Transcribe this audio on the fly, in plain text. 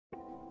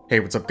Hey,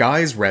 what's up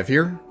guys, Rev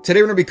here.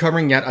 Today we're going to be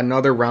covering yet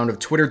another round of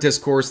Twitter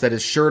discourse that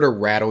is sure to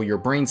rattle your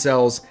brain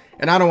cells,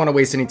 and I don't want to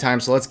waste any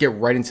time, so let's get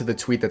right into the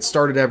tweet that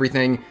started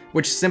everything,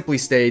 which simply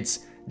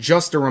states,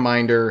 "Just a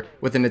reminder,"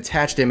 with an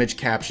attached image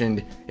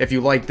captioned, "If you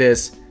like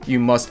this, you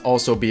must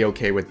also be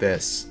okay with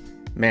this."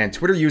 Man,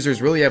 Twitter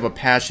users really have a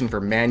passion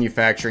for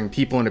manufacturing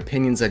people and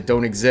opinions that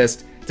don't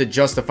exist to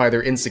justify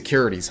their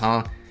insecurities,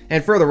 huh?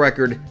 And for the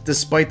record,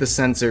 despite the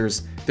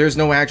censors, there's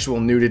no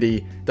actual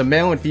nudity. The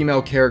male and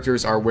female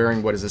characters are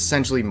wearing what is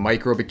essentially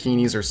micro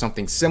bikinis or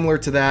something similar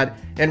to that,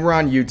 and we're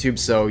on YouTube,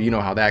 so you know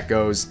how that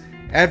goes.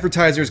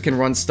 Advertisers can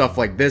run stuff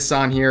like this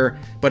on here,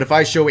 but if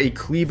I show a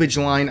cleavage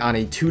line on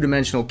a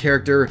two-dimensional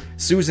character,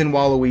 Susan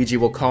Waluigi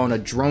will call in a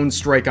drone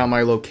strike on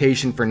my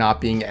location for not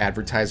being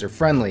advertiser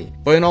friendly.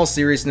 But in all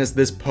seriousness,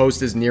 this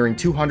post is nearing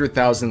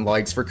 200,000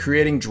 likes for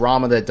creating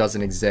drama that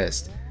doesn't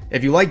exist.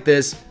 If you like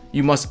this,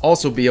 you must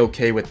also be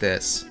okay with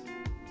this.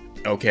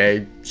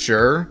 Okay,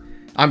 sure.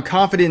 I'm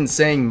confident in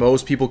saying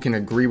most people can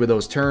agree with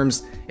those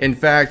terms. In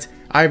fact,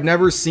 I've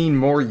never seen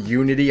more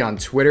unity on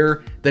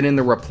Twitter than in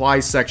the reply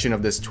section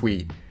of this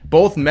tweet.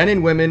 Both men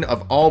and women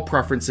of all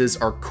preferences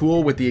are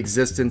cool with the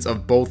existence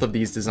of both of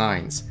these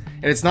designs.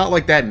 And it's not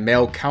like that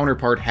male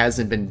counterpart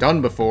hasn't been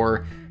done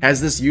before.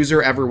 Has this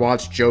user ever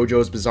watched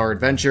JoJo's Bizarre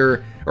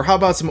Adventure? Or how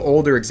about some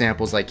older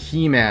examples like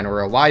He-Man,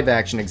 or a live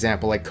action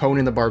example like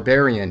Conan the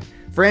Barbarian?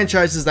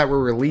 Franchises that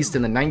were released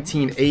in the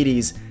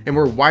 1980s and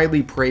were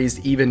widely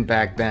praised even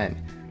back then.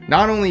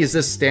 Not only is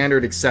this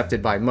standard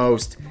accepted by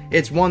most,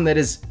 it's one that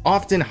is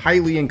often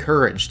highly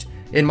encouraged.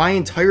 In my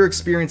entire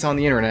experience on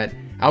the internet,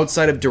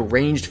 outside of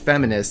deranged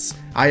feminists,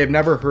 I have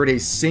never heard a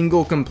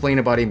single complaint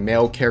about a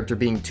male character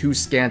being too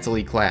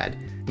scantily clad.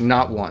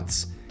 Not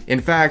once.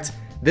 In fact,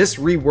 this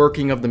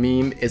reworking of the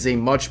meme is a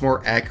much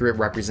more accurate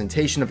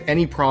representation of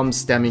any problem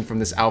stemming from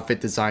this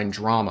outfit design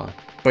drama.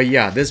 But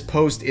yeah, this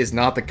post is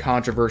not the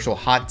controversial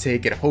hot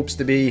take it hopes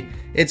to be,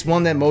 it's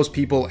one that most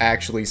people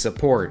actually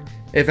support.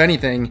 If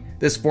anything,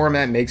 this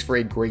format makes for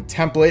a great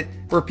template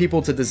for people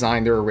to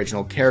design their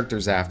original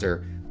characters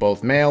after,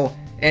 both male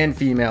and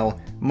female,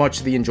 much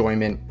to the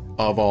enjoyment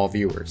of all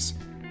viewers.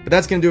 But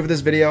that's gonna do it for this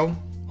video.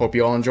 Hope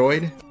you all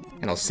enjoyed,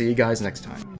 and I'll see you guys next time.